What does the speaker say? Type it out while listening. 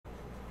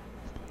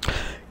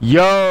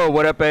Yo,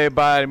 what up,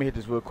 everybody? Let me hit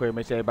this real quick.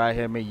 Make sure everybody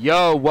hear me.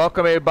 Yo,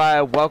 welcome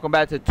everybody. Welcome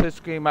back to Twitch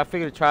Stream. I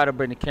figured to try to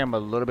bring the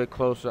camera a little bit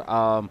closer.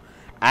 I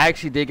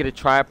actually did get a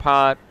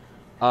tripod.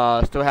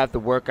 Still have to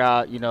work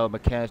out,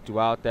 mechanics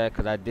throughout that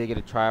because I did get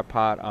a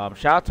tripod.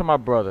 Shout out to my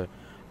brother.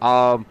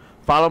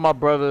 Follow my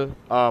brother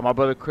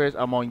Chris.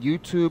 I'm on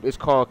YouTube. It's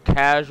called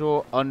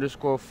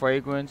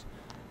casual_fragrance.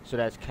 So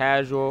that's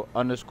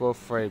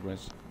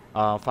casual_fragrance.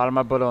 Follow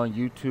my brother on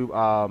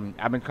YouTube.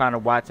 I've been kind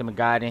of watching and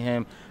guiding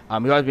him.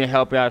 He always been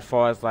helping out as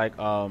far as like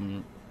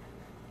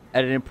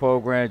editing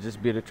programs,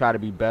 just be able to try to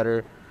be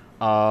better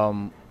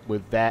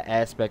with that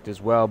aspect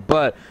as well.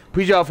 But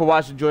appreciate y'all for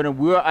watching, Jordan.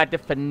 We're at the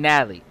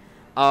finale.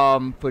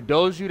 For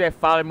those of you that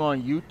follow me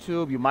on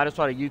YouTube, you might have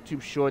saw the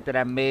YouTube short that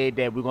I made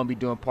that we're gonna be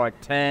doing part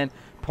 10,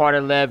 part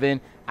 11.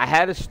 I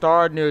had to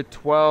start near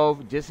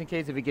 12 just in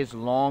case if it gets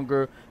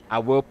longer. I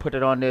will put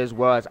it on there as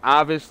well. As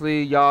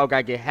obviously y'all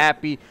gotta get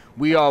happy.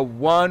 We are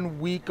 1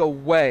 week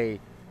away.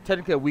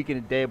 Technically a week in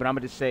a day, but I'm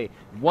gonna just say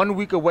 1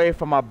 week away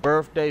from my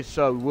birthday.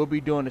 So we'll be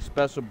doing a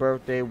special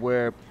birthday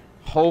where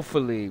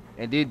hopefully,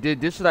 and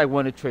this is like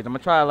one of the tricks. I'm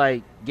gonna try to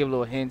like give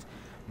little hints,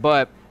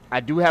 but I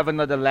do have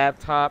another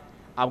laptop.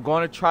 I'm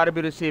gonna try to be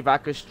able to see if I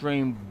could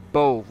stream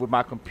both with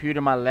my computer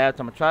and my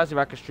laptop. I'm gonna try to see if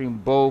I can stream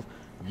both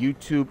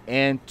YouTube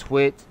and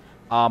Twitch.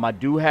 I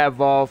do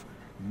have off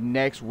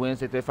next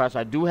Wednesday, Thursday. So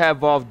I do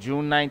have off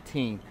June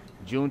 19th,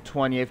 June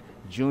 20th,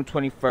 June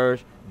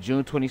 21st,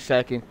 June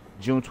 22nd,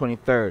 June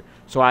 23rd.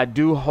 So I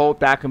do hope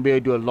that I can be able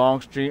to do a long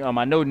stream.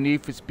 I know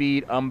Need for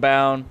Speed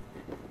Unbound,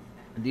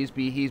 Need for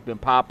Speed, he's been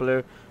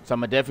popular, so I'm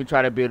gonna definitely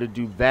try to be able to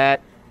do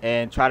that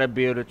and try to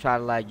be able to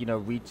like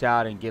reach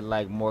out and get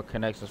like more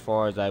connects as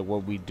far as like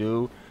what we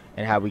do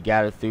and how we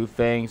gather through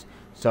things.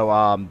 So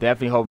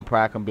definitely hope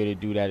I can be able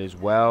to do that as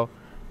well.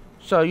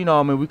 So we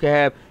could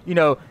have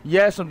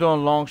yes, I'm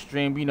doing long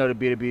stream, to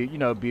be able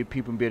to be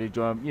people and be able to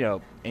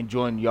join,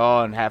 enjoying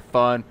y'all and have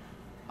fun.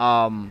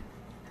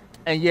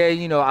 And yeah,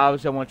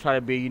 obviously I want to try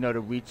to be, to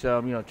reach,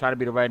 try to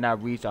be the right now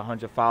reach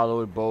 100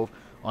 followers both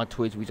on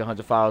Twitch, reach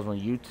 100 followers on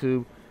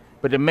YouTube.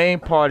 But the main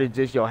part is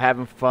just,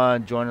 having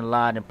fun, joining the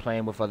line and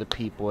playing with other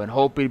people and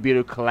hoping to be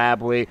able to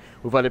collaborate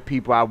with other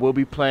people. I will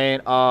be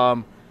playing,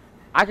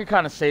 I can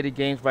kind of say the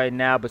games right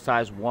now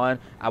besides one.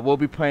 I will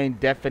be playing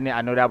Definite.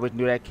 I know that was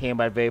new that came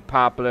out, very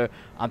popular.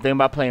 I'm thinking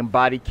about playing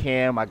Body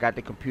Cam. I got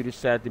the computer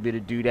set to be able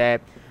to do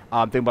that.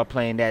 I'm thinking about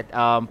playing that,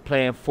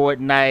 playing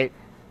Fortnite.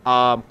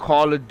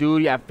 Call of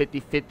Duty I'm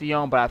 50-50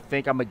 on, but I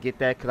think I'm gonna get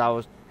that because I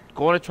was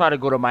going to try to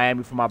go to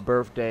Miami for my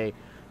birthday.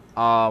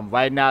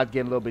 Right now it's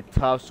getting a little bit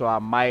tough, so I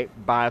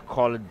might buy a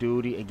Call of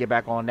Duty and get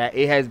back on that.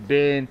 It has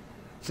been,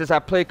 since I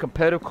played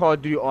competitive Call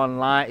of Duty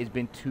online, it's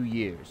been 2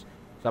 years.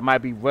 So I might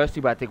be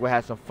rusty, but I think we'll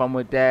have some fun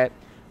with that.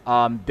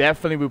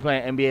 Definitely we're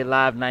playing NBA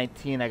Live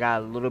 19. I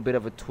got a little bit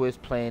of a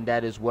twist playing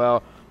that as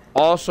well.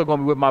 Also going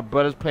to be with my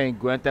brothers playing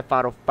Grand Theft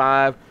Auto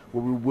 5,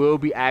 where we will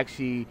be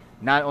actually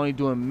not only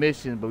doing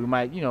missions, but we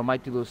might,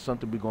 might do a little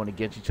something. We're going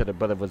against each other,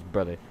 brother versus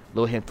brother.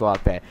 Little hint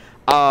throughout that.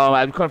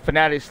 I become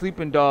fanatic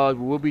Sleeping Dogs.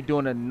 We will be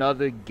doing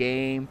another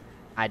game.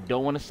 I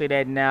don't want to say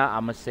that now.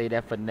 I'm gonna say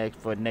that for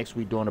next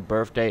week during the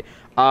birthday.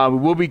 We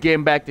will be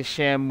getting back to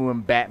Shamu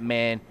and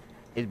Batman.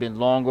 It's been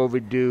long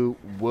overdue.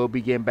 We'll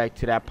be getting back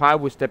to that.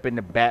 Probably will step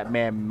into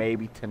Batman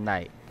maybe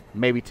tonight.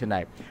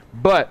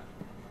 But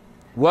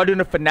we're doing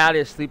the finale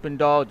of Sleeping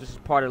Dogs. This is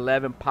part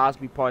 11,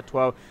 possibly part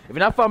 12. If you're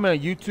not following me on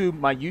YouTube,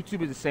 my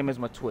YouTube is the same as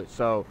my Twitch.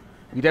 So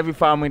you definitely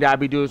follow me. I'll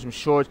be doing some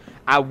shorts.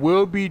 I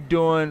will be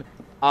doing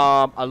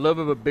a little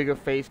bit of a bigger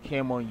face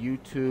cam on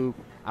YouTube.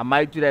 I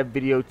might do that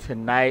video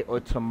tonight or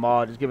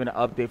tomorrow. Just giving an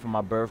update for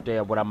my birthday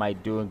of what I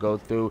might do and go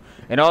through.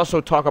 And also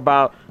talk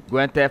about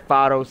Grand Theft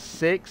Auto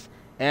 6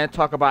 and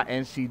talk about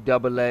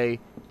NCAA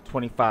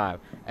 25.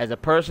 As a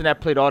person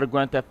that played all the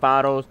Grand Theft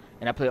Autos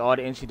and I played all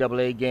the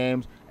NCAA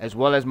games, as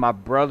well as my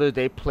brothers,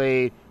 they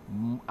played,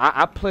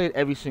 I played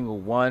every single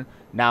one.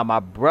 Now my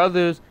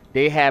brothers,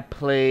 they had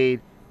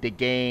played the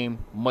game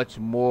much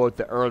more,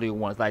 the earlier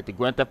ones, like the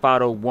Grand Theft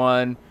Auto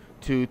 1,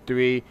 2,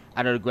 3.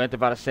 I know the Grand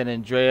Theft Auto San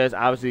Andreas,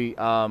 obviously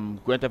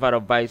Grand Theft Auto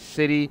Vice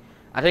City.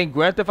 I think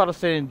Grand Theft Auto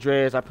San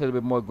Andreas, I played a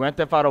bit more. Grand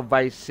Theft Auto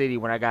Vice City,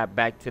 when I got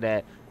back to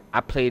that, I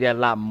played that a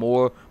lot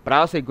more. But I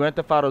would say Grand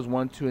Theft Autos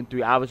 1, 2, and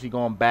 3, obviously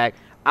going back,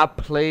 I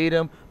played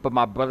them, but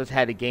my brothers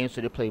had the game,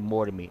 so they played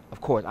more than me. Of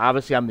course,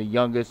 obviously I'm the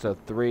youngest of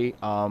three,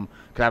 because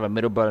I have a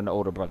middle brother and an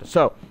older brother.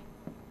 So,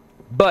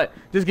 but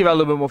just give out a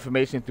little bit more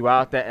information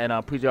throughout that, and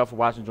appreciate y'all for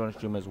watching, joining the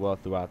stream as well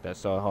throughout that.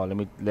 So, hold on, let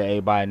me let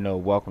everybody know.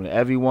 Welcome to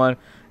everyone,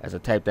 as I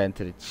type that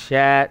into the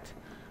chat,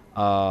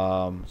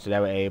 so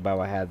that way everybody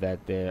will have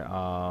that there.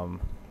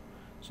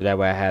 So that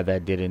way I have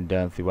that did and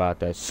done throughout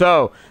that.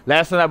 So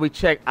last time that we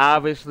checked,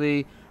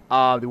 obviously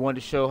they wanted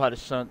to show how the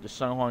Sun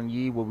Hong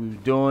Yi, what we was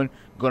doing,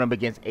 going up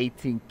against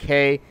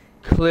 18K.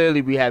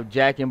 Clearly we have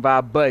Jackie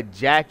involved, but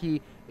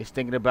Jackie is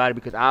thinking about it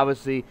because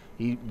obviously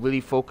he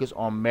really focused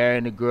on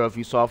marrying the girl, if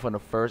you saw from the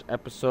first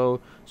episode.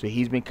 So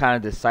he's been kind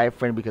of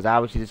deciphering because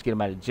obviously just get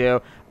him out of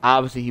jail.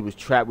 Obviously he was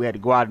trapped. We had to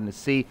go out in the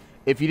sea.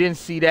 If you didn't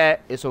see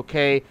that, it's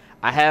okay.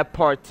 I have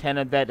part 10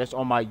 of that. That's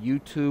on my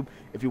YouTube.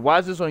 If you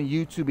watch this on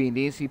YouTube and you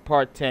didn't see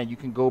part 10, you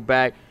can go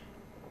back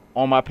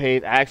on my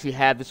page. I actually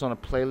have this on a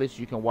playlist.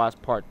 You can watch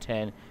part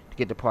 10 to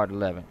get to part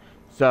 11.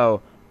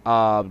 So,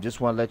 just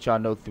want to let y'all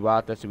know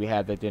throughout that. So we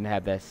have that, didn't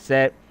have that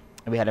set,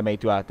 and we had to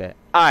make throughout that.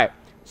 All right.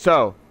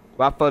 So,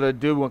 without further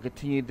ado, we're going to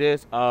continue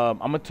this. I'm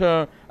going to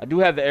turn, I do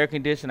have the air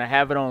conditioner. I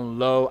have it on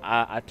low.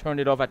 I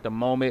turned it off at the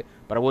moment,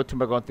 but I will turn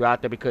back on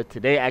throughout there because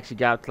today I actually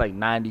got up to like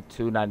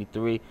 92,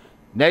 93.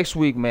 Next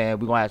week, man,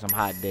 we're going to have some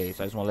hot days.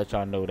 So I just want to let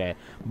y'all know that.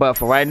 But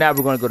for right now,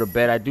 we're going to go to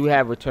bed. I do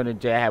have Return to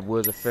Jay. I have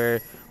Wheels of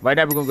Fairy. Right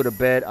now, we're going to go to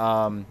bed.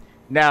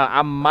 Now,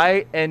 I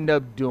might end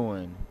up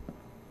doing,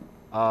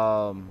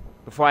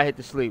 before I hit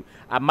the sleep,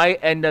 I might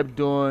end up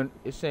doing,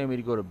 it's saying me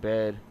to go to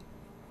bed.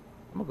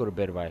 I'm going to go to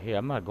bed right here.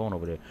 I'm not going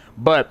over there.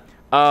 But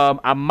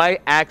I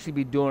might actually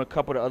be doing a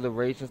couple of other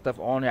raids and stuff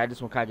on here. I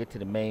just want to kind of get to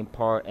the main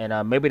part.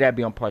 And maybe that'd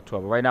be on part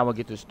 12. But right now, I'm going to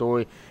get to the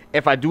story.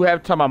 If I do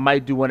have time, I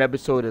might do one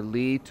episode to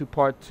lead to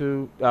part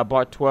 12.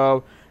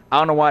 I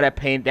don't know why that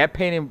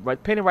painting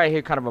right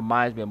here kind of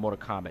reminds me of Mortal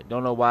Kombat.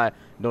 Don't know why.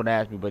 Don't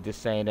ask me. But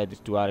just saying that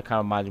just throughout, it kind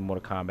of reminds me of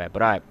Mortal Kombat.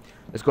 But all right.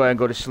 Let's go ahead and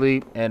go to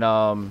sleep. And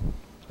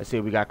let's see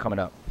what we got coming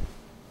up.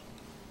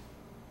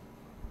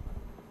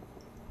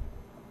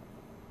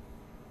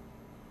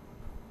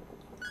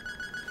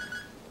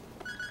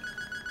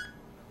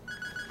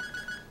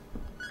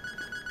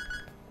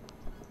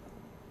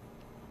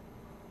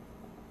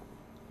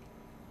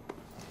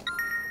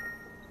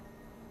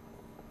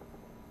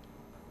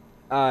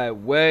 Alright,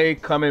 Way,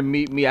 come and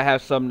meet me. I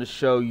have something to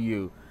show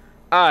you.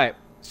 Alright,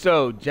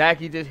 so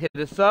Jackie just hit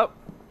us up.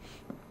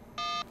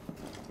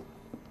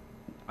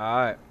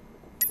 Alright.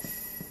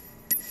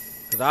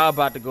 Because I'm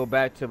about to go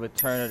back to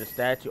Return of the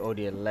Statue or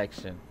the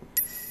election.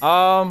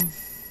 Might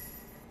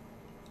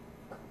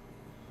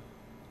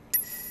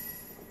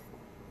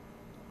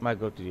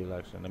go to the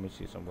election. Let me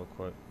see something real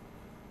quick.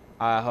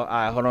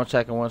 Alright, hold on,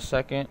 checking 1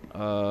 second.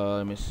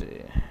 Let me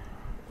see.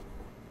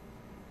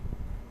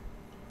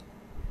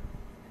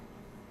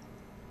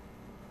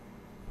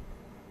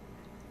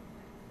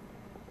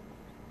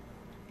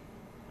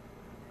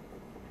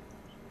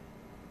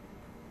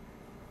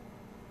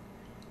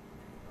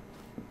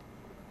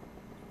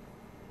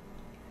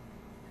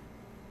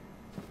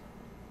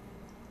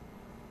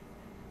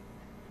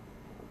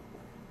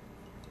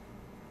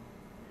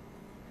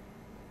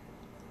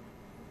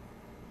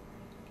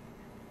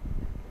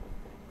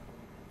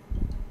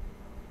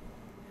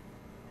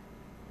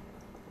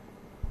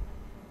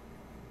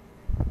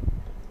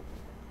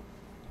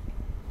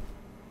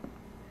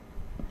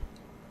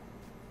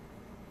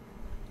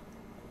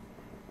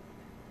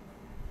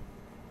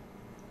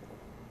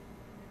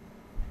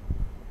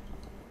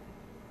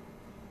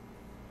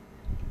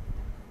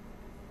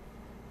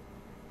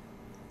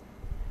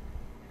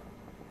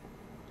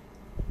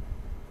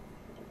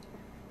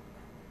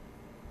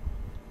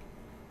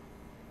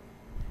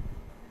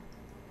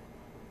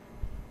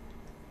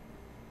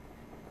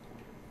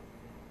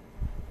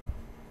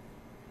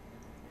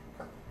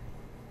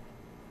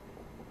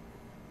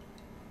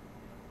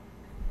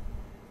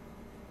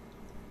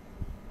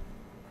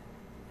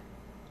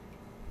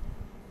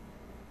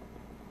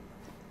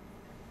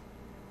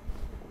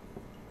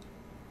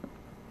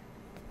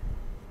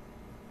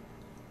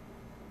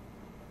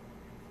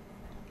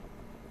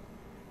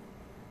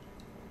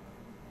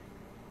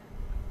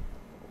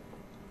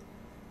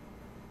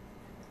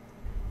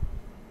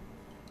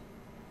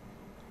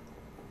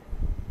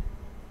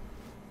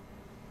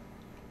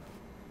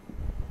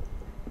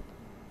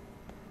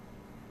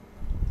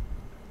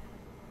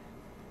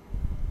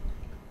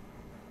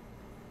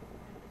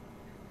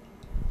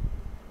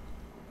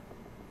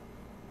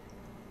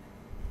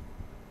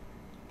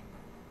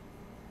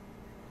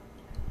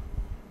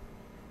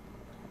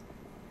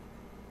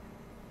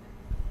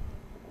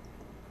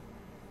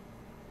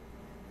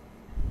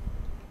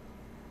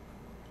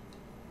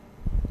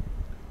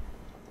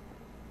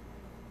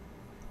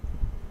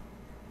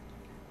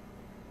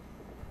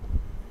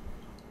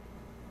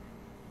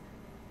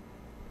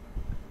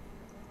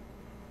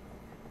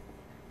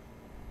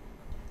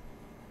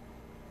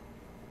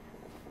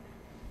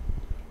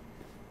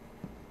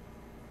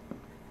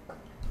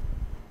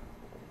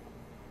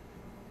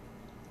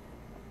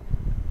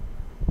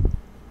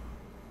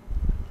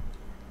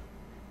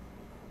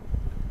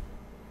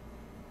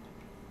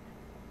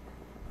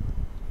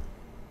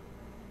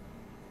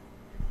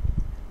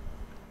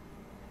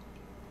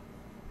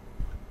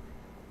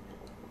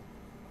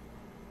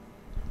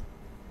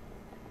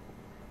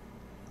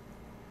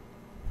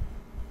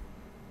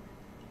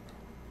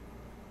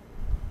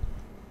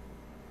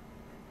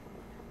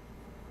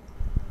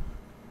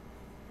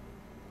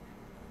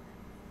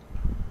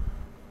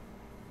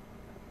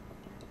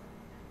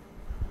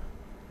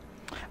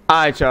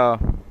 Alright, y'all.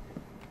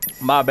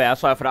 My bad. I'm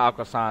sorry for the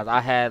awkward signs.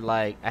 I had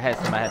something I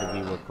had to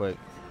read real quick.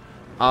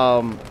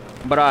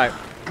 But alright.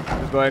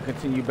 Let's go ahead and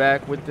continue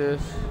back with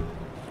this.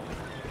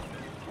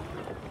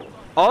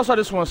 Also, I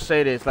just want to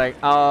say this. Like,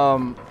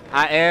 I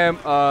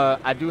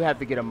do have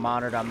to get a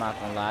monitor. I'm not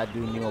gonna lie. I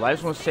do need one. I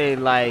just want to say,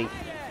 like,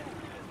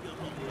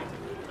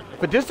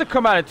 For this to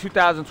come out in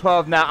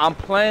 2012, now I'm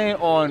playing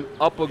on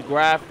upper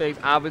graphics,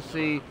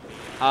 obviously.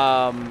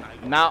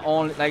 Not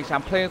only, like I said,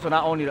 I'm playing so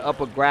not only the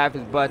upper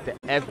graphics, but the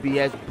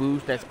FPS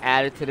boost that's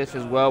added to this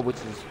as well, which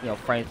is, you know,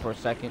 frames per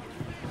second.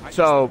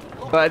 So,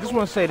 but I just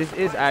want to say this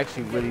is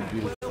actually really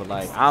beautiful.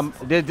 Like,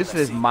 this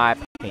is my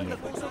opinion.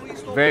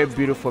 Very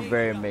beautiful,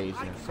 very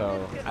amazing.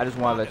 So, I just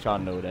want to let y'all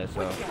know that.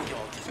 So.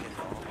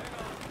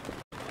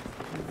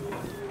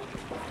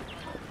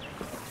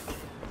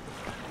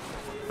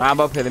 I'm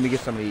up here. Let me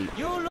get some to eat.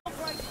 You look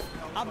like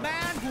a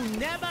man who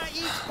never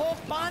eats pork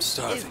buns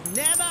is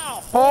never a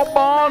pork whole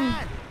bun.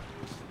 man.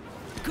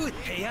 Good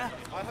hair.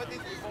 I heard this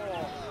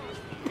before.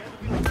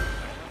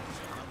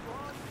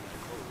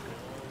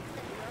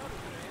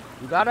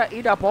 You gotta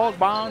eat a pork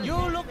bun. You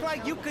look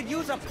like you could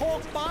use a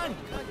pork bun.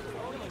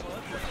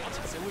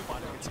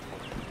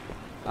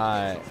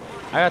 Alright.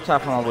 I gotta try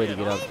to find my way to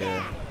get up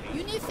there.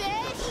 You need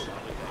fish?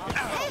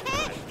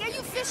 Hey, can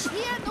you fish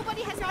here?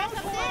 Nobody has found a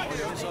fish.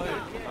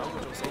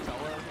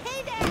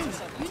 Hey there,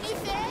 you need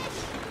fish?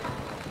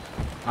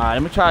 Alright,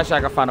 let me try to see if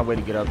I can find a way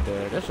to get up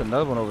there. There's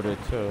another one over there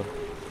too.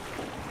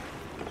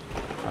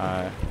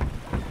 Alright.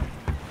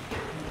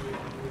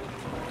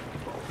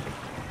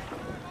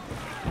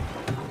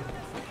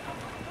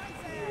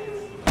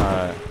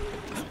 Alright.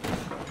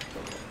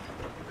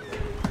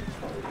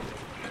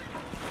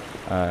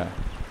 Alright.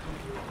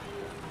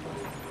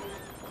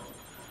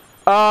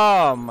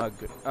 Oh my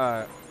god.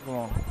 Alright, come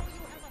on.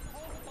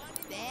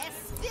 There's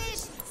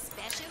fish,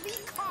 specially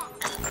caught.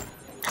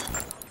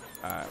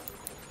 Alright.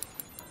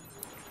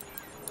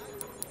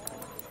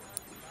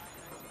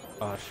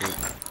 Oh shoot.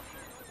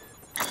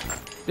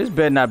 This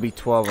better not be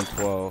 12 and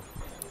 12.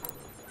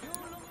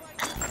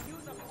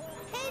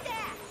 Hey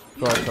there.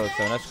 12, 12,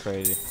 7, that's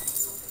crazy.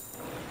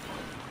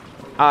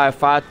 Alright,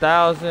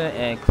 5,000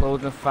 and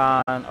closing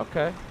fine.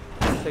 Okay,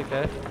 let's take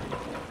that.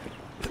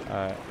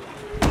 Alright.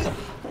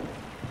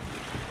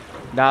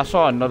 Now I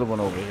saw another one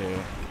over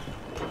here.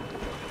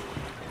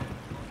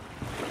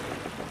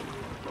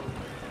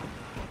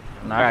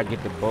 Now I gotta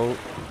get the boat.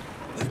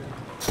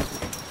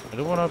 Is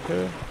there one up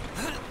here?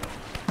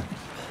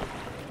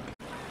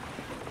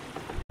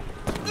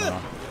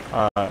 No.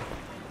 Alright.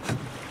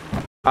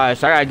 Alright,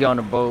 so I gotta get on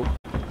the boat.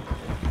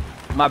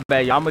 My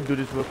bad, y'all. I'm gonna do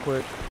this real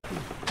quick.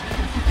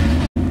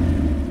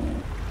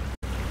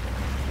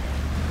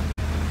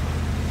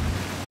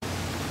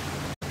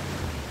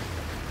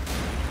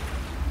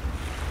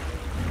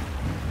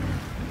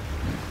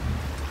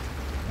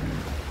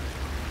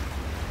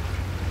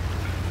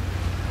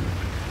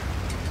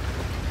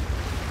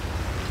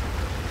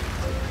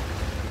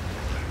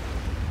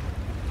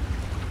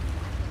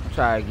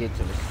 Try to get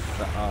to the.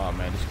 Oh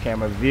man, this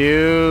camera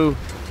view.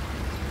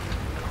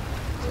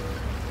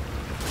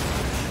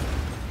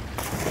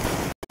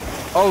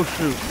 Oh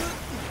shoot!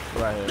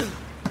 Right here.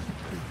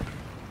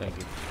 Thank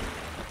you.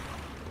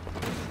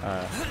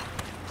 Alright.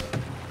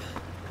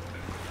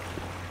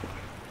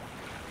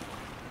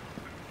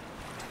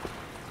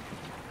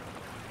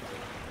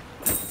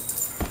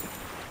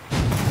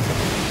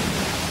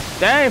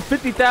 Dang,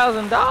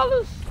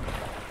 $50,000.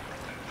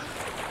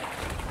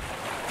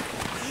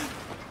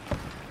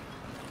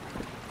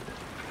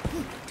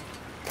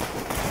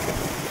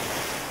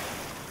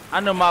 I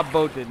know my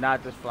boat did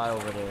not just fly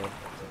over there.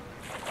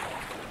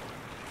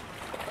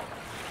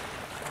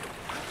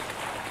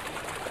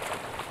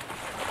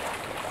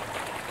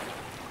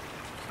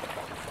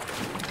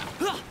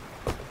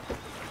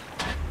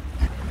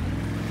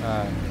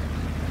 Alright.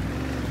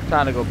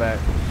 Time to go back.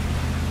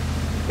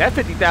 That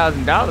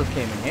 $50,000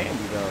 came in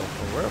handy though.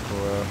 For real, for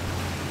real.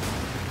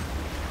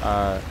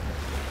 Alright.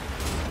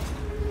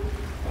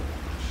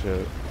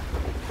 Shit.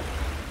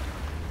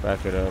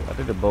 Back it up. I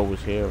think the boat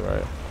was here,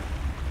 right?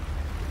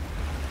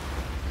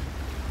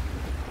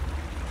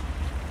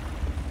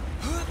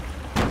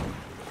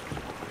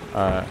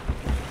 Alright.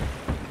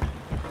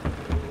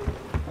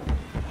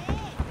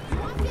 You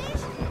want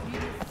fish? You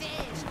need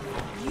fish.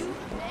 You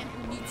man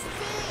who needs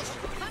fish.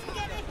 Come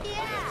get it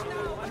here.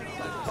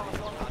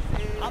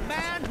 A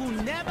man who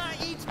never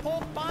eats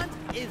pork buns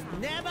is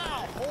never a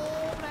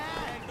whole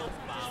man.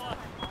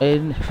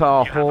 In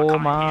for a whole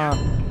mile.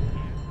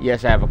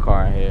 Yes, I have a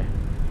car in here.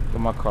 Look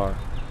at my car.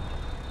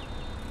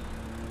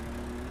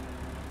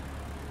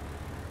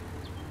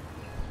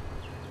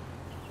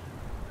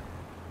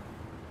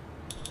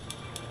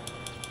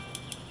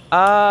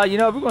 You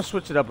know, we're gonna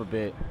switch it up a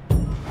bit. We're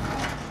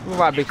gonna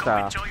ride big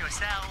style.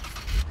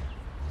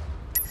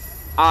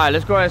 Alright,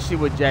 let's go ahead and see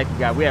what Jackie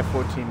got. We have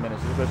 14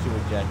 minutes. Let's go see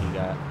what Jackie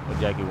got. What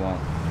Jackie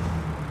wants.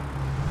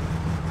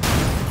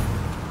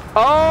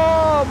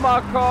 Oh,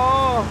 my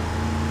car!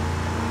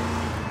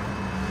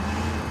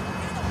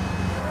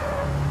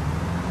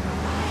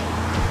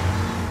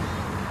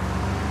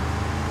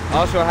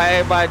 Also, how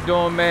everybody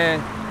doing, man?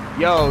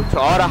 Yo, to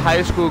all the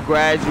high school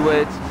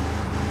graduates,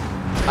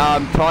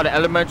 to all the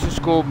elementary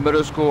school,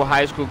 middle school,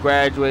 high school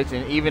graduates,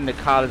 and even the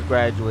college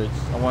graduates,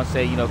 I want to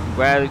say, you know,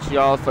 congratulations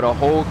y'all for the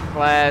whole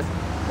class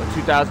of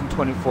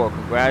 2024.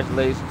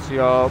 Congratulations to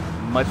y'all.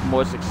 Much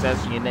more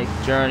success in your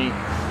next journey.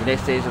 your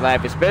next stage of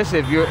life, especially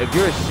if you're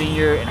a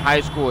senior in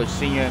high school or a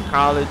senior in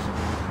college.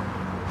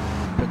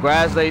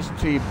 Congratulations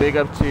to you, big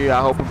up to you. I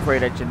hope and pray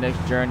that your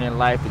next journey in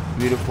life is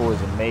beautiful,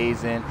 is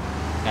amazing,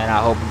 and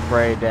I hope and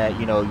pray that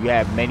you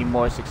have many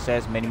more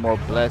success, many more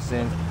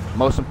blessings,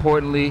 most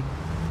importantly,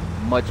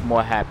 much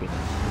more happiness.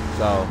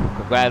 So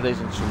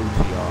congratulations, salute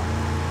to y'all.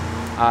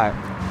 All right,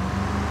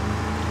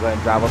 go ahead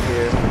and drive up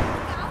here.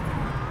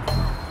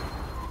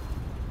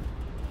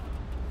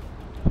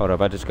 Hold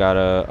up, I just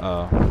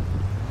gotta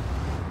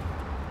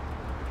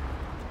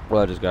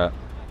well, I just got.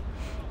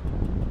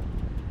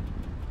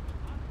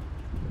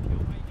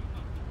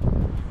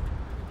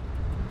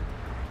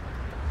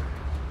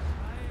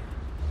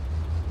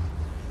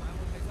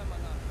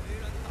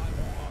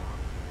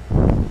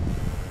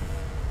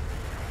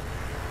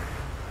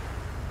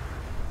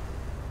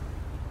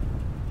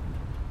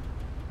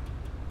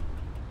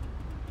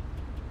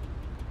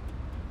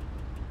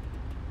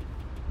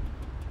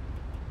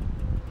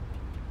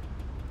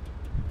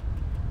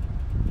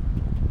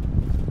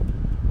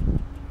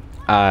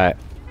 Alright.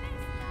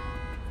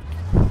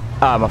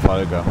 My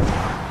father go.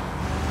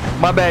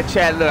 My bad,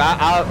 chat. Look,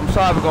 I'm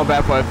sorry for going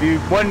back for it. If you're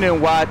wondering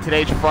why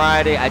today's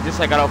Friday, I just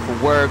got off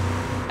of work.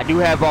 I do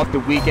have off the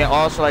weekend.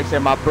 Also, like I said,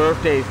 my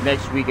birthday is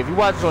next week. If you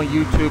watch this on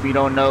YouTube, you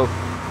don't know.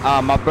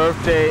 My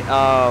birthday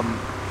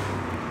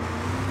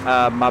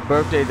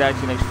is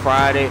actually next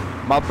Friday.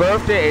 My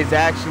birthday is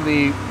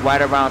actually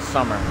right around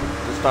summer,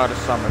 the start of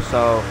summer.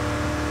 So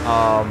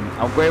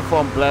I'm grateful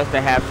and blessed to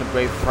have some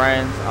great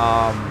friends.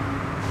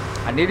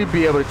 I need to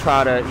be able to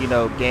try to,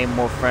 gain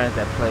more friends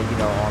that play,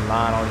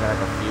 online. I only got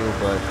like a few,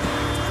 but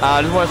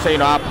I just want to say,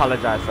 I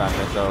apologize for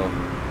that. So,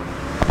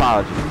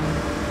 apologies.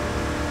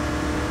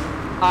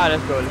 All right,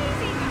 let's go.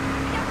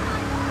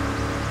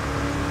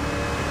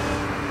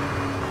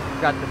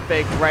 Got the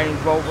fake Range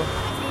Rover.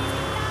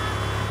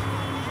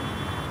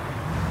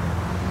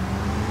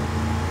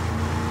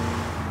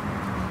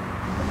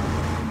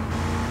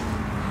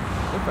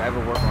 If I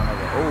ever work on it,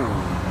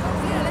 oh.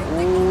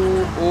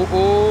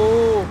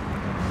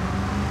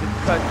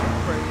 Cut you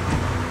crazy.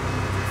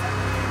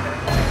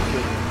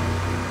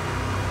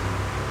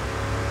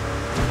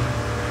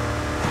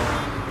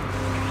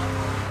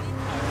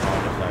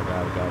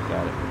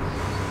 Got it.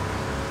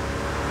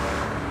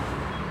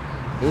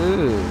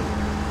 Ooh.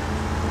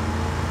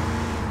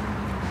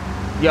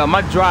 Yo,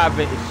 my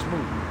driving is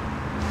smooth.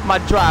 My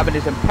driving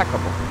is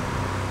impeccable.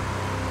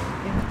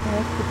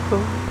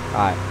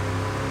 Alright.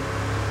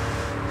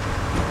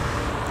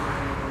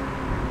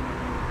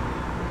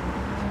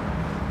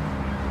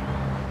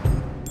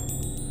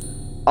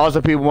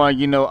 Also, people want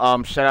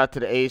shout out to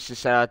the Aces,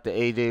 shout out to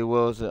AJ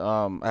Wilson.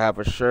 I have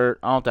a shirt.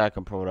 I don't think I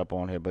can pull it up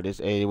on here, but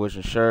it's AJ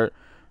Wilson shirt.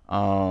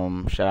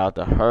 Shout out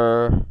to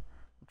her.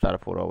 Try to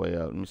pull it all the way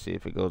up. Let me see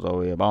if it goes all the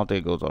way up. I don't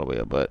think it goes all the way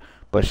up, but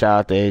shout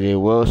out to AJ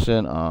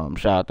Wilson.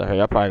 Shout out to her.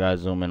 I probably gotta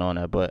zoom in on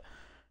that, but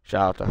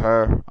shout out to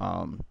her.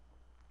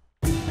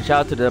 Shout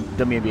out to the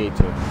WNBA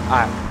too.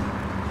 Alright.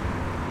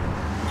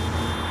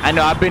 I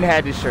know I've been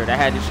had this shirt. I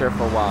had this shirt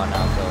for a while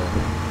now, so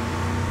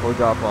we'll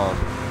drop off.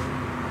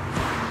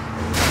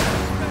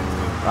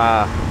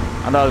 I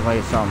know I was gonna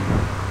get something.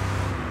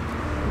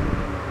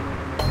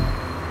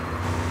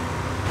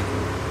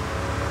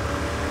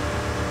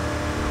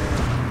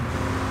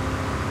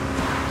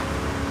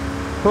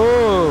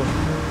 Oh,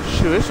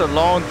 shoot, it's a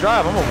long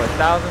drive. I'm over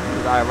 1,000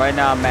 meters. All right, right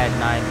now I'm at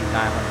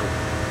 9,900.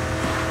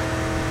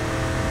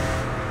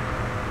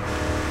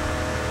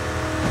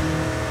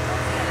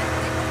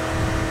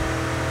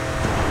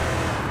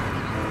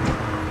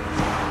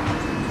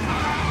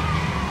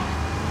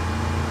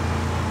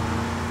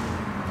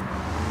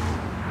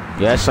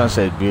 Yeah, that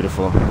sunset is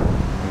beautiful. Give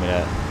me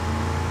that.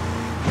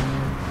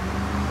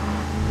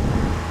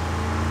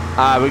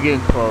 Alright, we're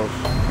getting close.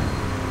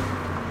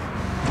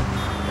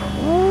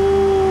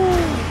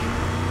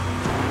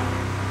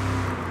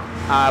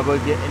 Alright,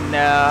 we're getting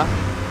there.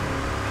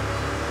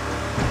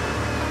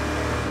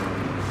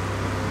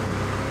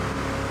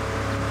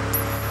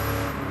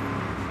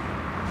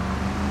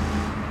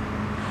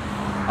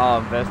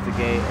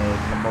 Investigate a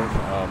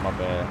commotion. Oh, my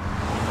bad.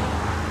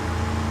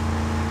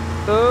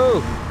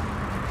 Ooh.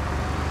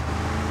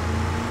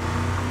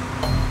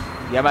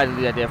 Yeah, I'm about to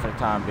leave that there for the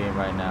time being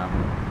right now.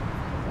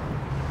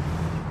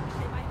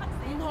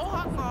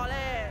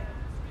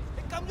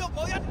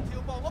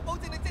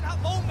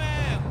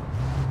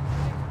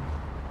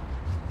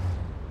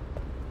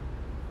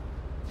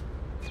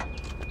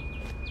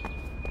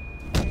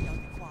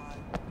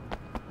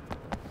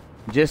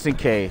 Just in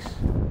case.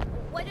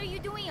 What are you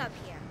doing up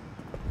here?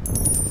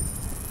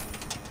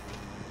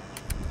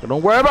 So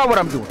don't worry about what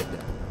I'm doing.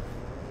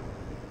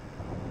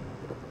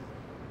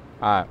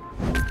 Alright.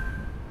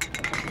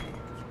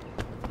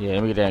 Yeah,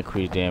 let me get that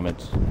increased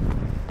damage.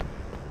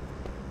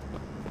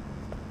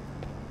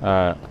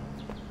 Alright.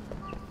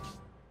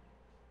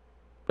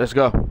 Let's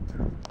go.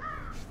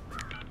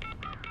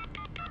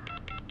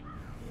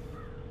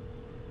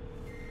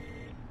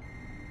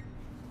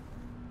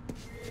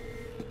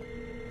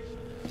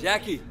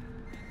 Jackie?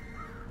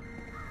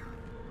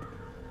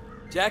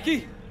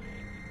 Jackie?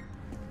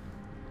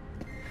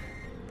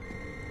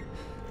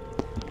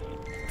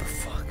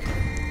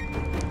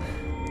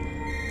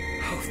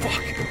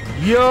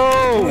 Yo!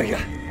 Oh my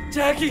God.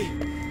 Jackie!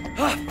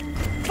 Ah,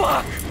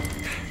 fuck!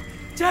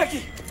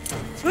 Jackie!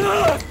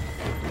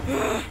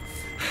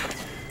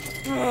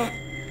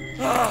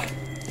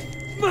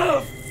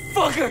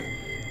 Motherfucker!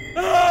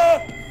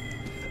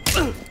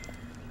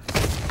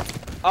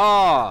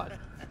 Oh,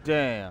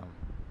 damn.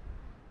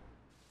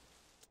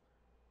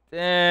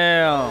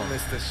 Damn.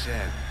 Mr.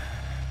 Shen,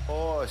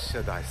 or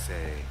should I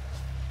say,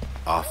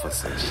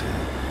 Officer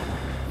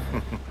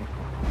Shen.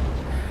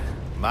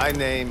 My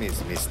name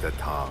is Mr.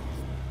 Tom.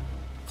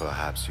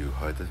 Perhaps you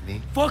heard of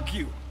me? Fuck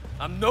you!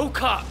 I'm no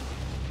cop!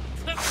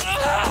 Your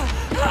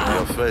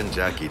friend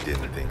Jackie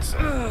didn't think so.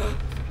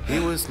 He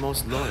was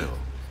most loyal,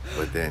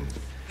 but then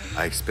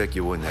I expect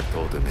you wouldn't have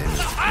told him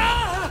anything.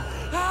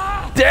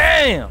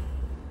 Damn.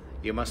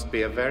 You must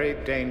be a very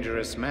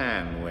dangerous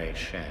man, Wei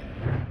Shen.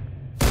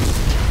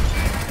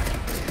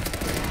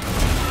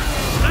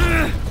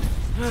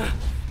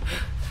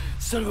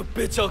 Son of a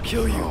bitch, I'll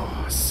kill you!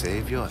 Oh,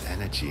 save your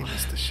energy,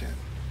 Mr. Shen.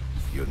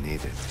 You'll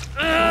need it.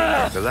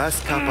 The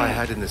last cop I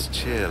had in this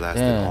chair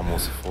lasted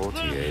almost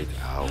 48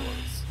 hours.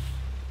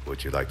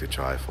 Would you like to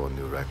try for a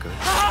new record?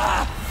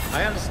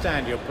 I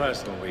understand your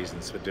personal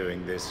reasons for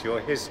doing this, your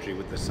history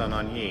with the Sun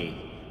On Yi.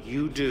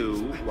 You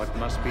do what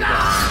must be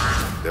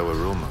done. There were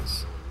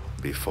rumors.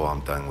 Before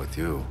I'm done with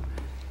you,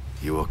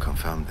 you will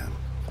confirm them.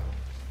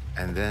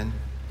 And then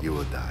you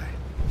will die.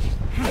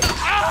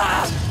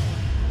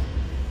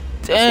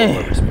 Damn.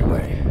 Worries me,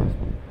 Wei.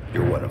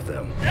 You're one of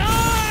them.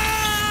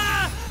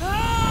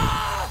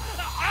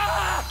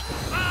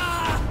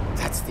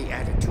 That's the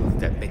attitude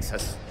that makes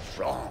us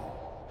strong.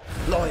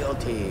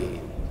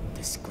 Loyalty,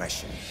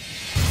 discretion.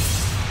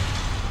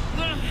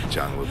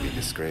 Zhang will be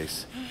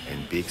disgraced,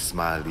 and Big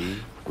Smile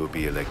Lee will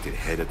be elected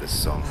head of the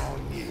Sun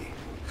On Yi.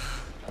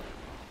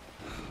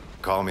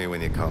 Call me when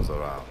he comes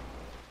around.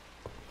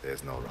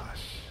 There's no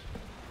rush.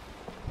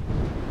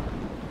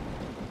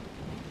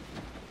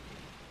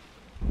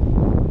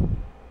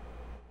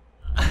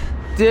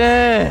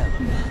 Damn.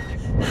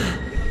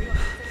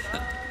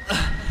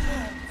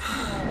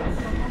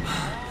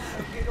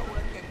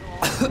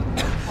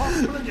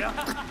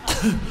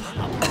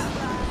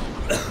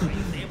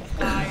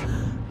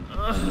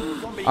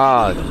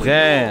 Oh,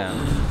 damn.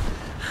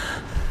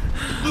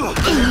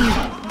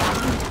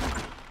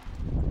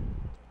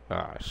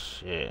 Oh,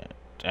 shit.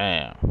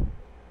 Damn.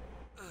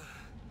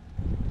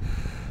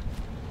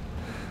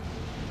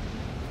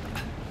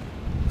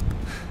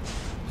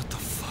 What the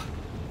fuck?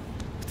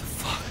 What the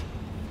fuck?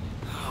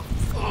 Oh,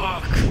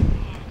 fuck!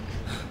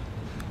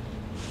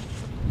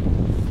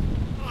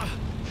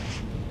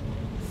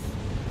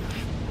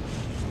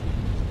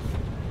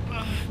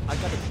 I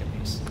gotta get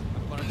this.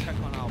 I'm gonna check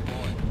on our boy.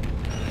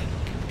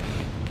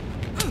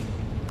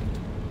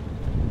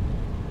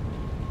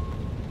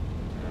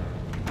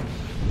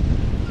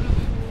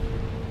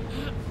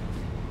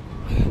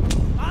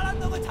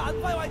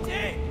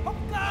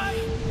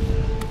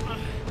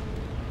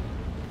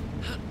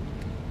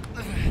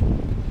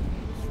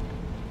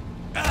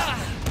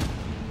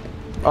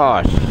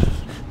 Oh,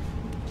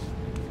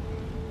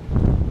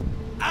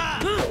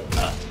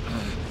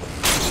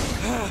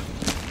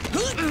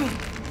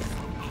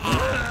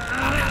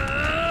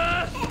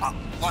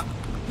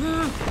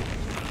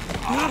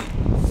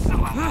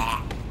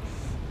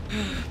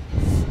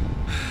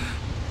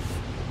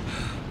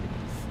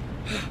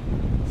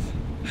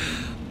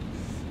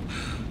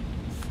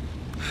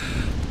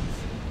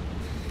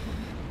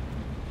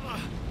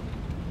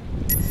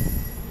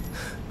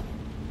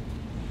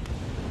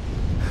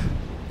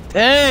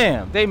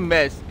 damn, they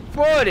messed.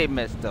 Boy, they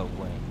messed up,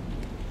 Wayne.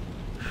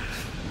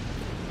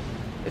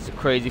 It's a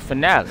crazy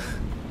finale.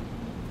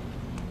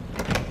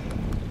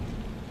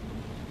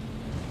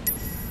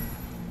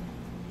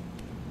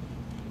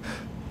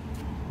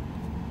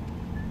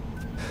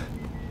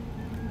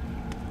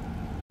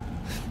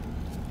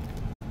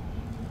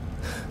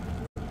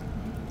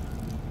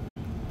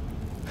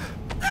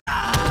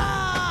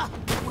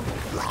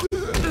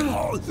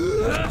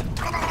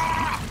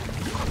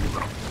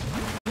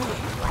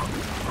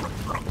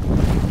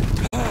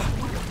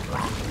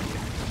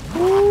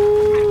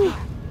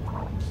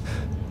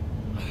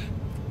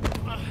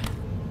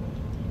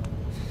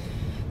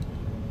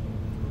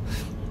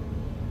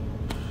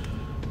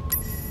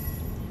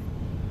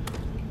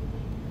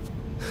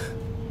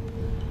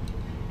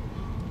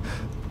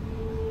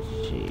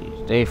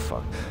 They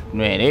fucked,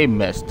 man, they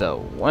messed up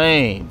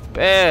Wayne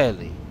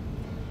badly.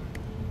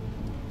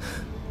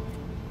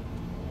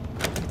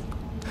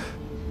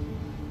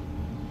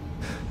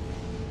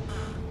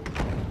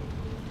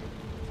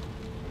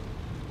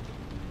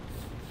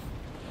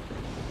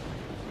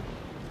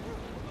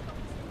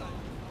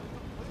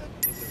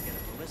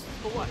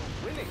 For what?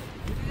 Winning.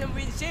 You didn't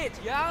win shit,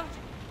 yeah?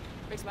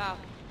 Big Smile,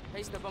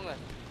 pays the bonus.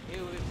 He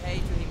will pay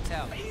to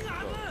himself.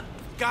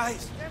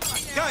 Guys,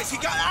 he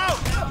got out!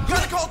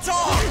 Gotta call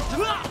Tom! He's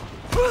out!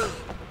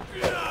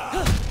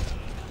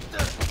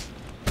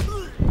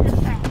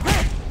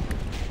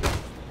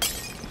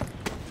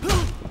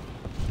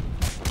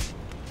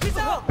 He's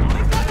out!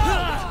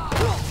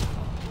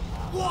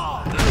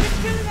 He's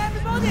killing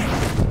everybody!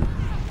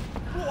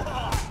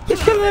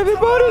 Damn,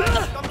 everybody!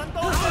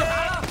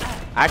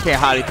 I can't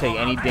hardly take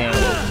any damage.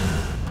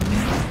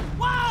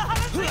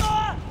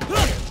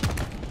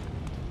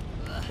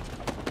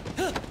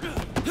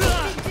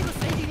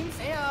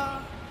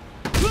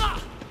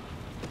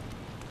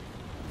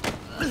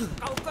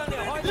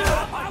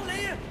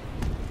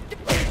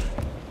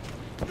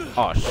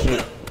 Oh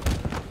shit.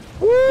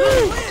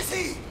 Woo!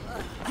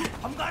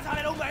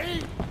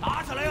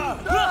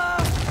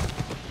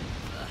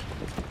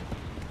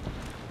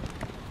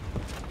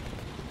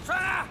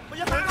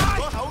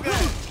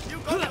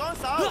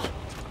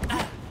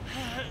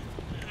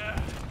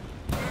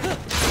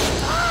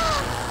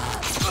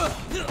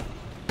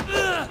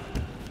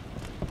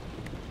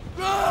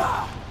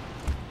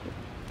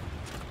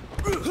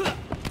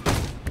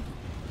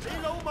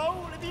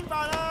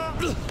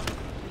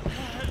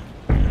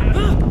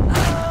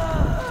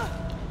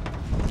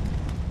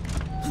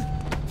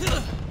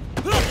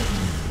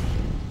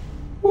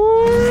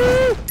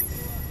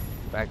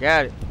 Back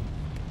at it.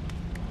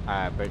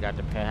 Alright, break out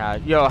the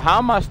penthouse. Yo, how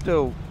am I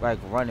still like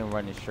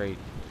running straight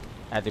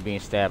after being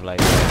stabbed like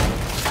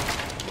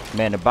that?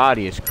 Man, the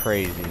body is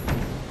crazy. Escape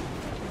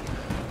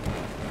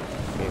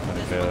from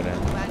the building.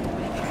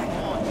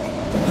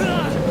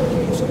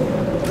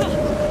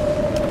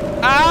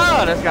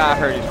 Oh, this guy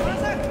hurt his feet.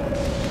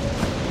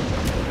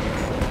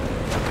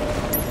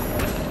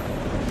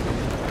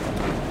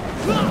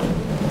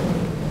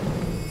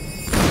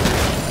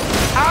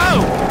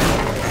 Ow!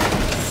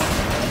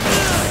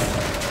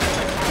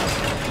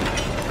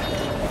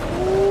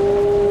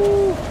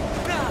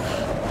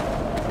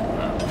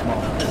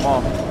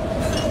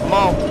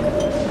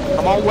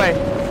 Come on, way.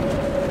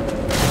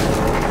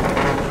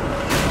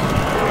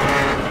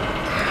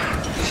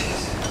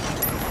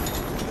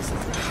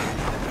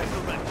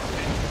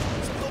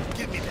 Don't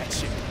give me that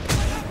shit.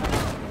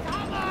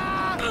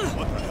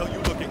 What the hell are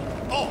you looking?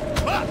 Oh,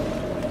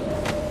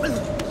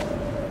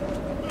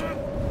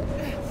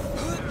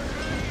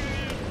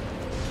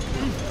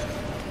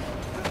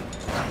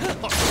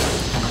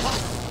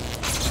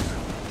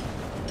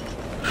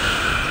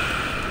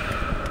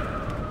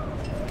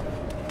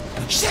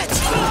 shit!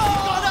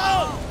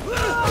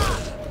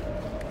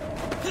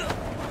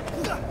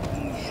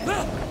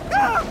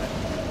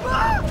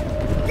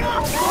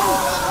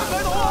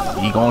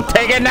 You gonna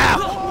take it now?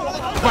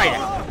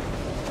 Right.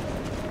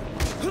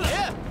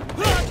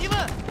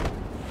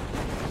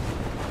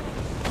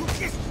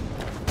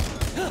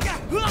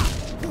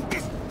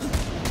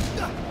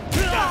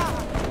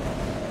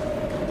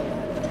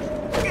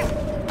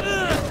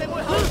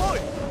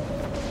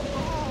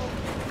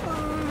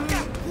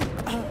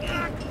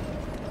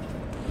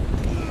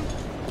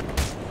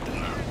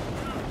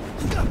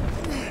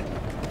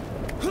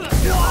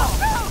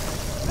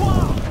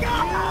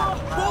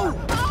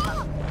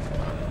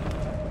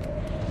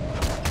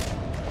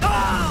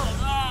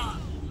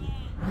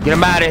 Get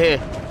him out of here.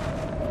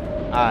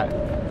 Alright.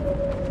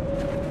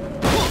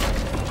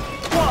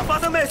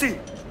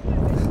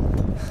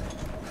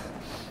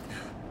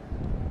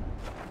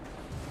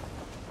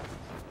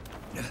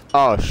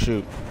 Oh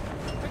shoot.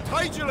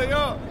 睇住你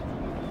啊！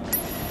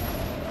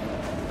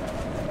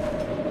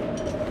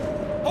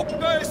仆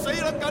街死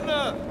撚緊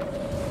啊！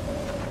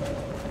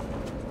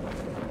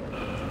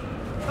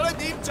睇你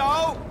點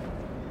走？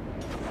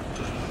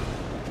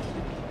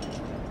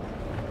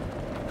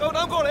夠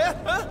膽過嚟啊！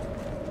嚇！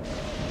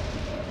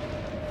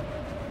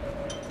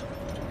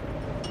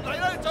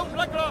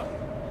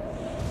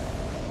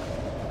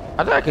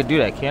 I thought I could do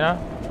that, can't I?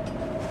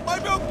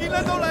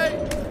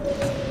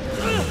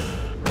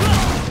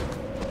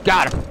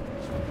 Got him.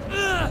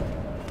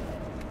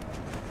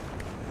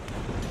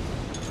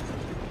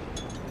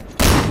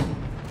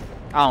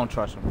 I don't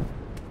trust him.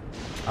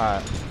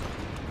 Alright.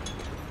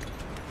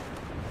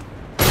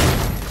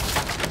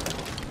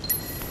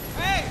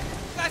 Hey,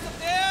 guys up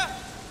there!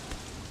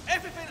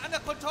 Everything under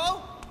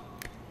control?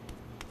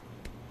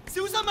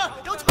 小心啊，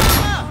有槍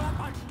啊！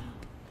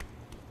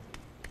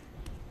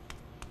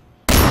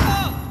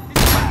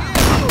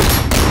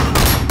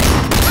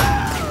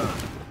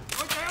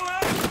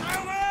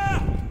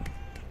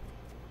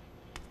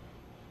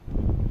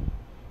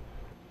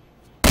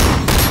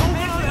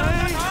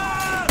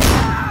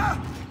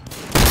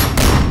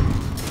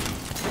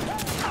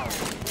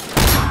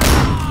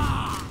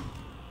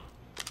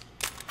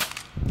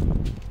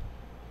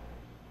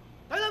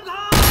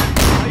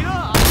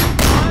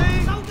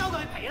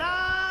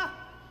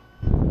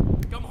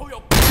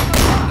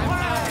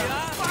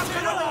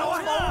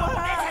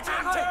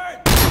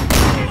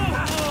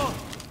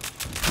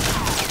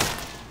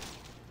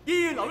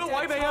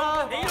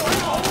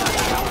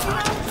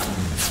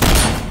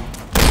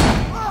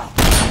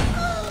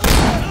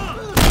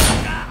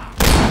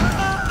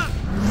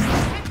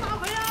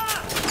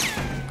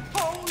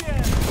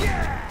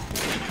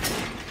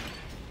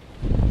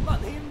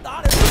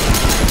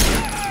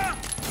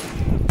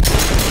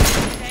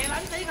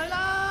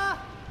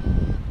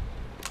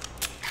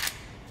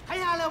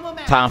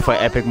 Time for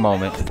an epic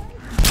moment.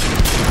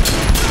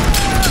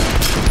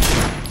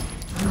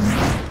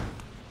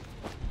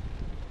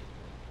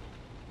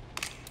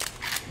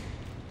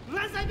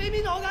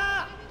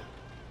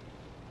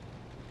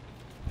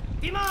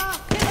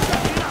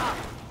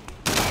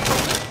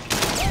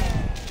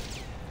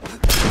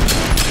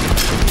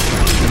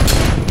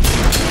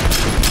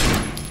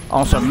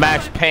 On some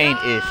Max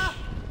Payne-ish.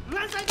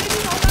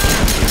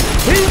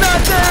 He's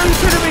not there, are you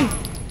kidding me?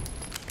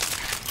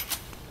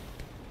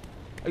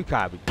 You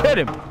gotta be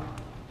kidding me.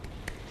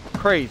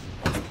 Crazy.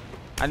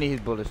 I need his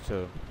bullets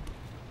too.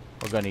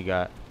 What gun he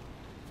got?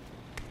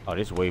 Oh,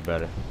 this is way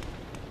better.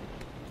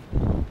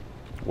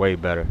 Way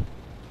better.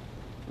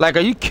 Like,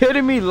 are you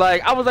kidding me?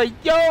 Like, I was like,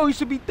 yo, he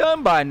should be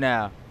done by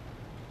now.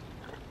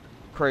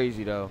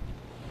 Crazy though.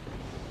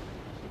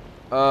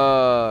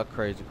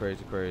 Crazy,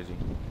 crazy, crazy.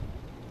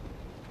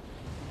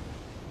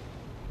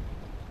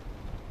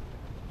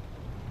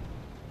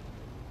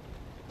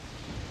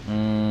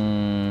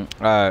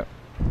 Alright.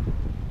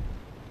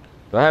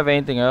 Do I have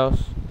anything else?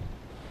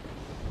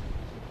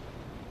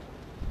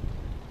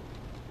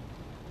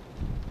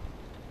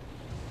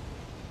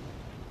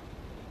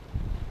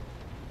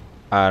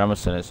 Alright, I'm gonna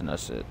send this and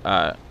that's it.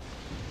 Alright.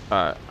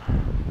 Alright.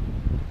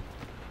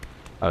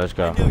 Alright, let's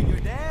go. You're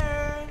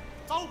there.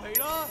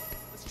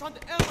 Let's try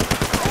to end.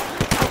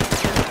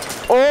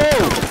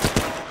 Oh!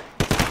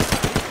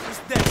 He's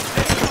dead.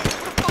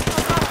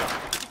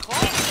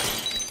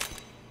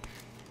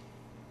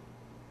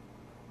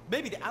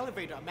 Maybe the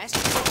elevator messed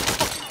up.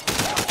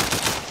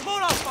 Come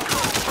on,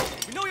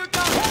 fucker. We know you're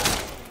down.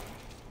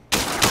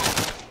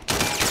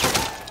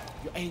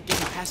 You ain't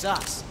getting past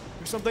us.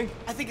 Or something?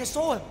 I think I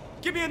saw him.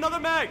 Give me another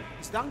mag.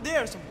 He's down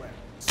there somewhere.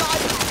 Side.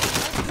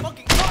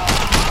 Fucking.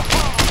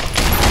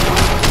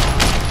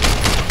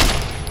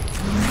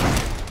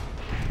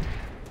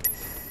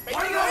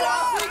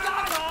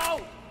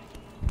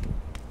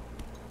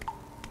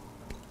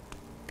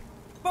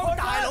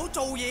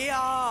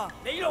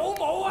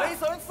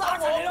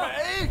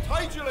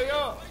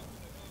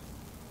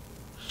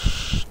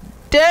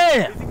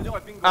 Damn!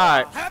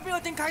 Alright.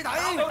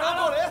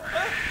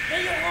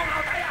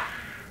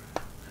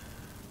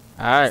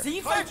 Alright.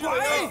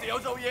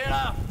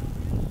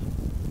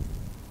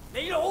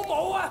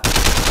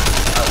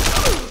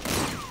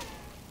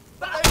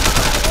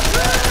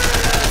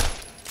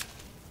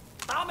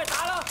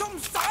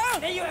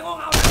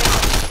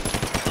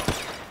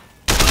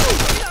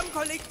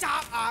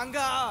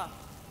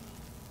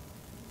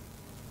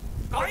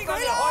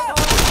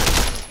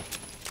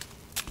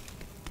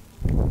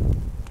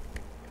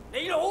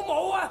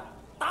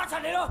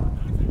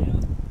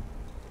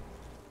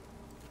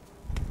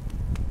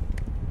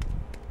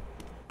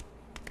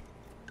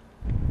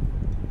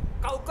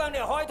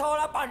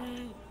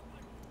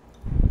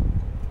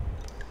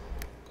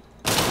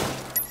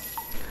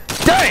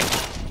 Dang!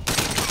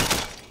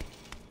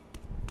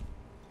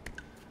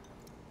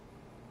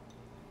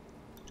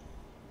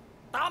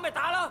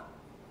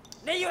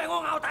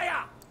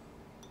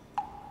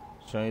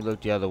 So you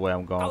look the other way,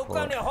 I'm going for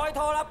it.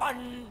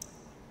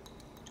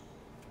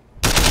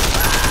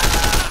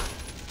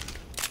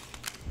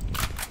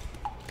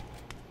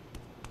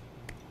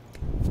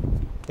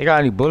 They got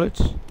any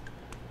bullets? I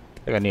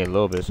think I need a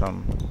little bit of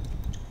something.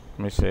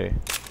 Let me see.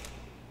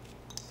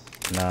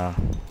 Nah,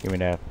 give me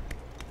that.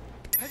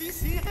 Have you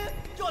seen it?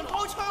 You're on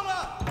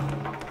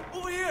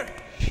over here.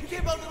 You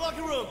came out of the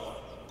locker room.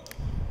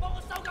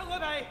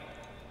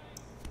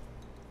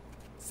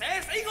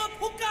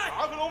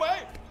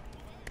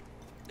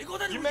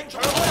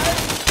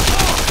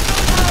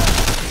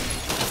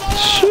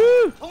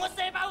 Shoot!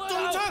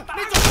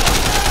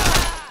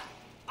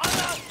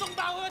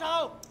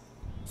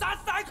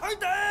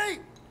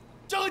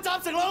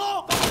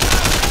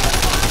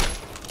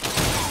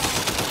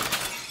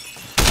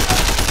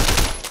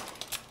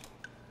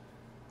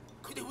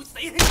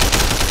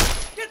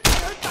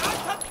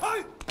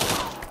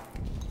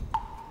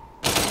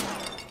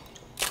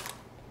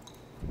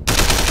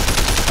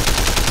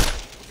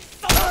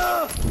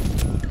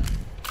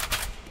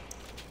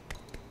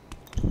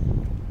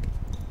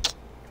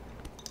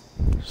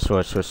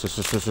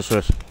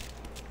 Switch.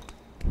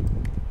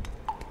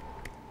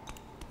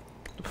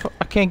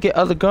 I can't get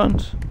other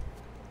guns.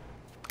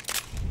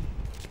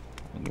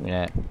 Give me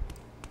that.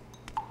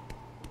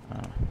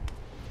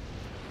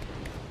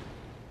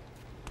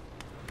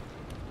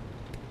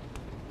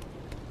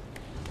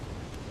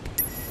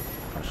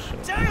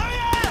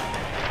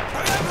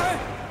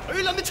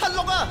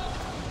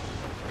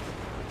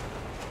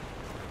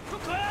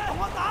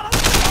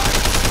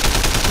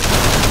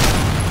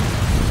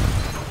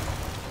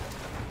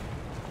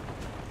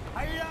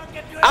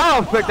 I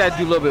expect that to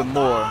do a little bit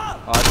more.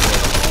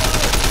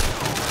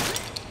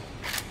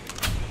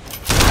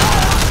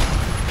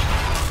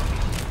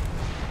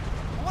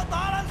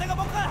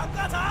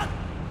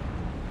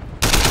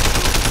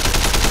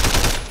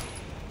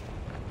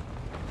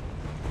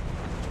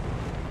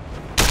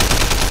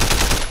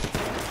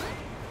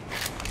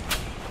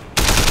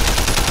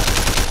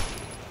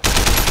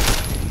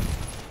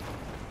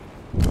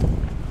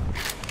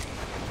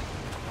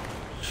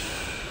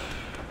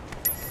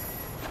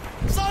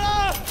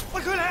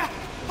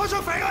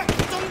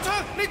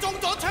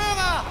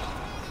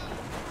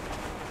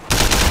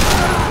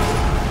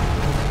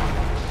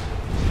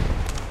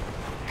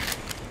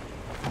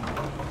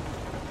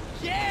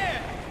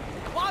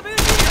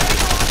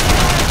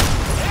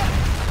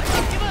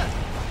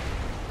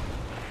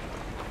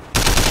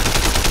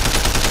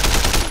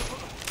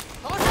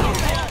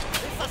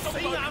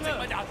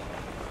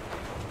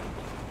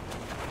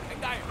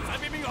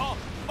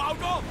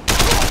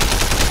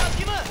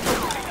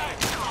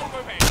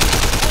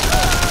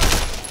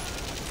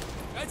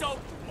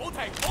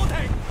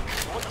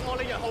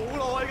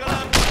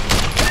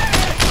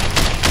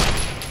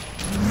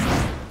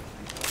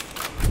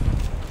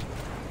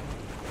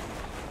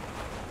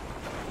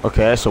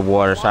 Okay, that's the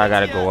water, so I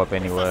gotta go up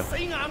anyway.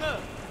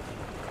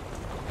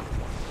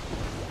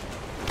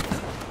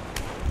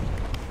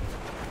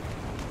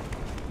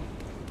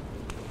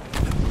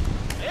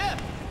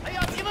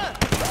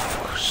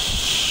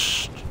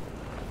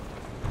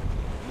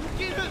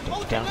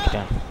 Down,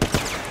 down.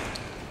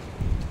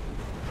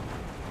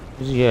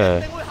 Where's he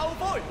at?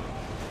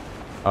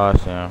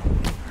 Awesome.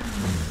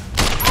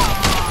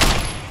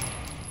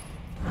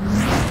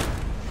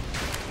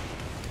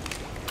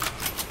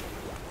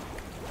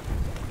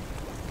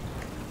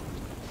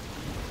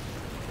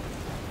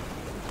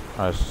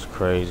 Oh, this is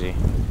crazy.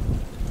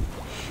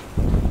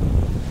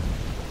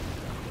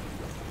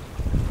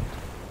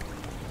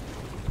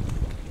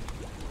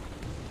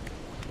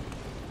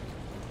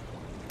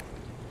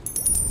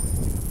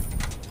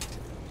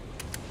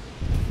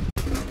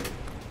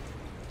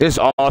 This is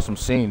an awesome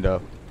scene,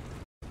 though.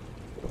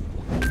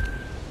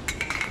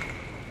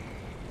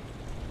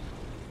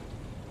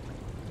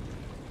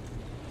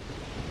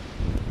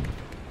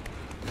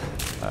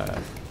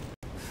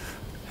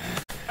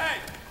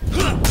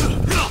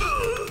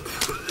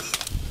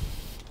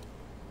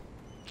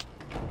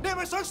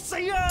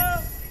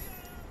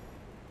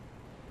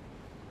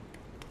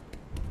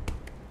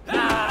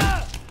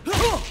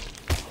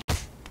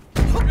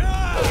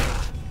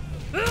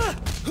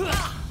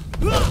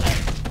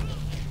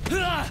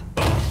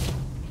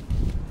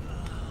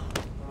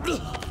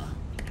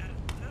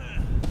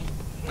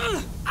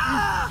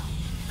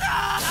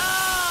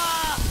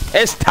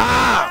 It's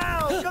time!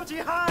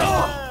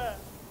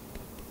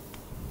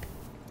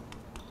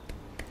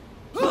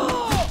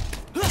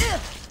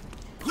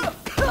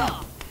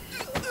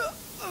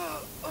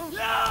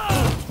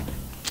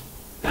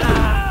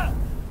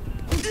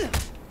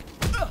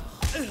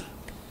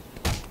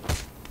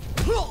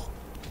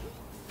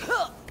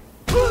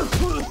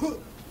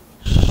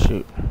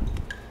 Shoot.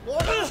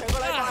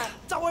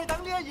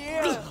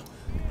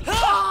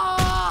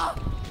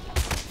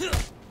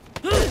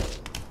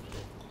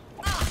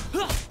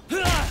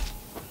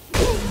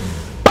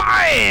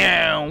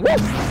 Bam! Woo!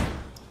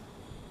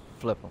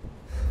 Flip him.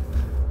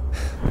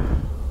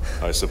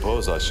 I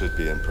suppose I should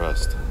be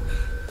impressed.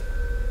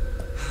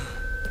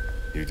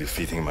 You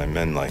defeating my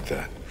men like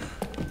that.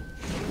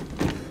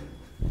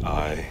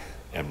 I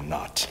am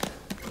not.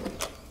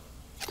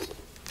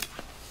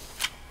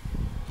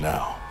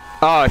 Now.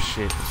 Oh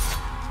shit.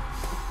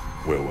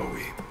 Where were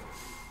we?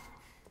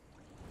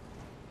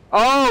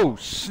 Oh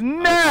I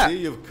snap! see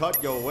you've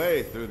cut your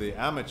way through the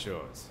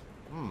amateurs.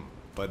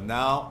 But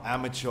now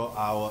amateur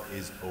hour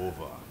is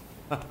over.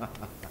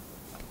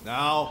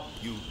 Now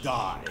you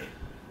die.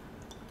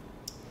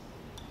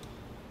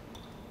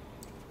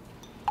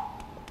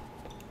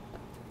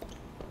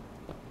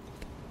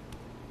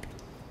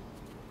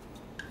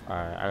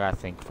 Alright, I gotta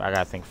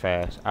think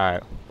fast.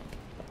 Alright.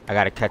 I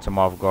gotta catch him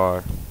off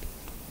guard.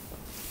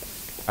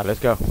 Alright, let's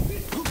go.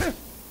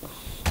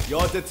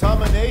 Your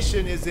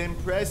determination is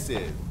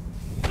impressive.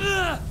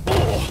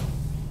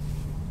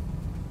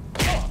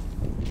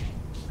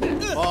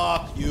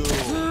 Fuck you.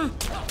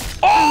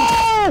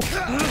 Oh!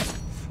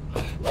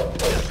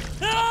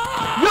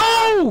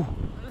 No!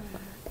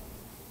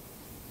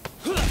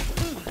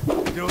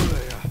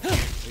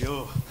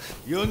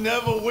 You'll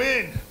never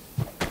win.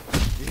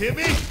 You hear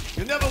me?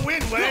 You'll never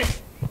win, Wei.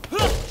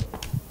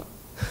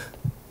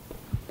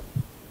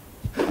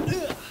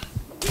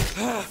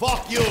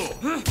 Fuck you.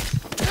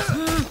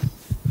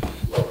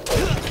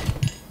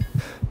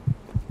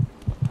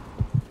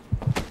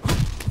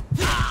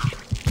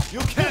 You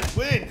can't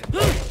win.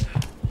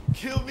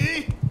 Kill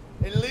me,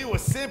 and Lee will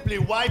simply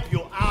wipe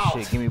you out.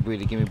 Shit, give me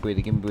breather, give me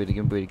breather, give me breather,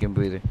 give me breather, give me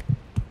breather.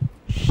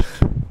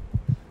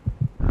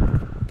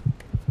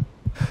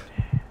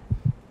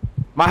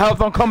 My health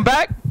don't come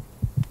back?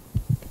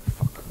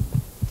 Fuck.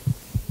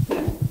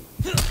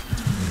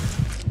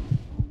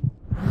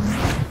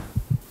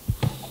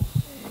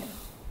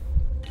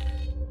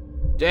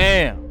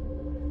 Damn.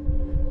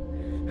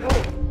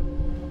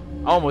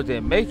 I almost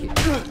didn't make it.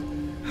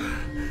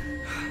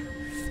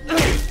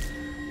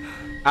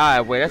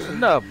 Alright, wait, that's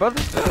enough,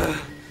 brother.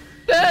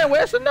 Damn, wait,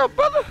 that's enough,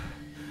 brother.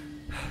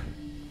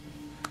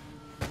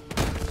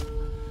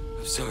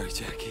 I'm sorry,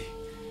 Jackie.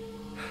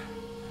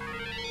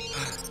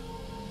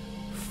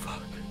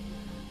 Fuck.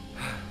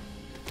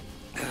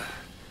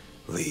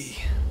 Lee.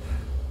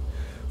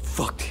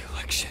 Fuck the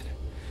election.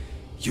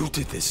 You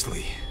did this,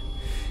 Lee.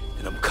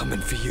 And I'm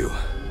coming for you.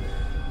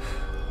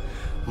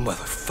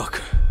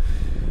 Motherfucker.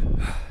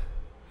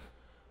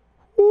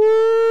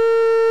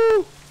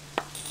 Woo!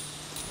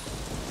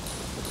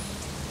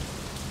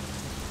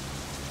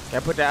 Can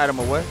I put that item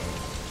away?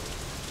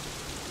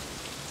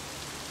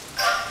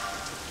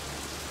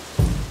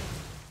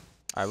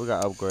 Alright, we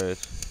got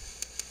upgrades.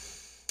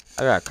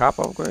 I got a cop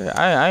upgrade?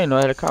 I didn't know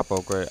I had a cop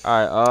upgrade.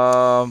 Alright,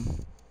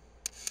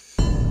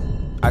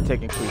 I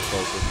take increased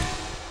focus.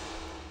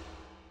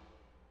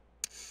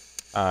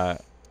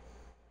 Alright.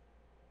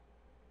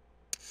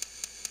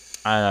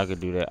 I'm not gonna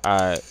do that.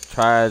 Alright,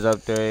 trials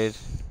upgrades.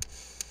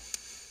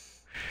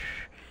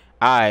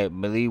 Alright,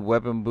 melee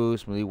weapon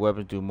boost. Melee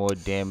weapons do more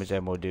damage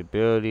and more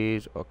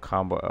abilities, or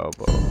combo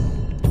elbow.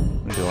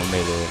 I'm doing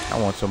melee. I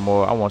want some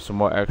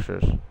more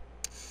extras.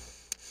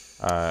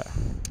 Alright.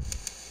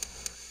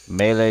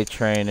 Melee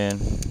training.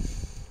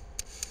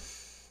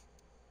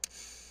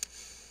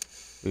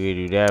 We can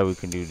do that, we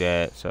can do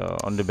that. So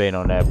I'm debating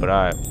on that, but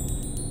alright.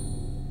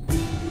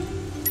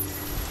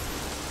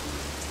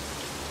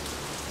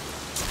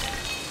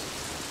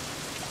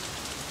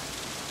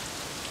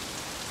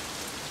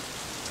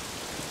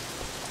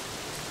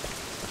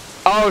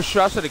 Oh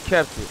sure, I should have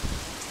kept it.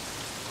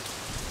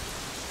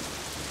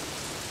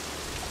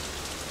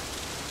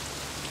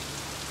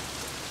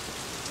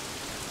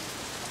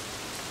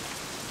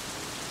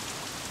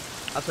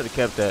 I should have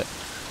kept that.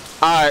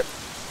 Alright.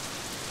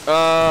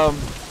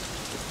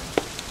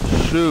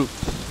 Shoot.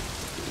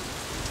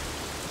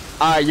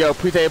 Alright, yo,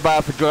 appreciate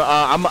everybody for joining.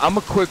 I'm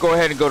gonna quick go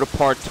ahead and go to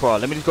part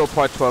 12. Let me just go to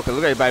part 12 because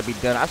look at everybody be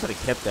done. I should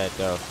have kept that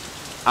though.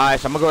 Alright,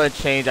 so I'm gonna go ahead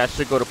and change. I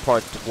should go to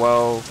part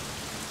 12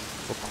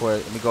 real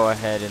quick. Let me go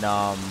ahead and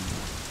let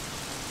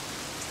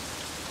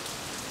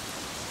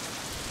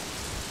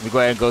me go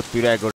ahead and go through that. Go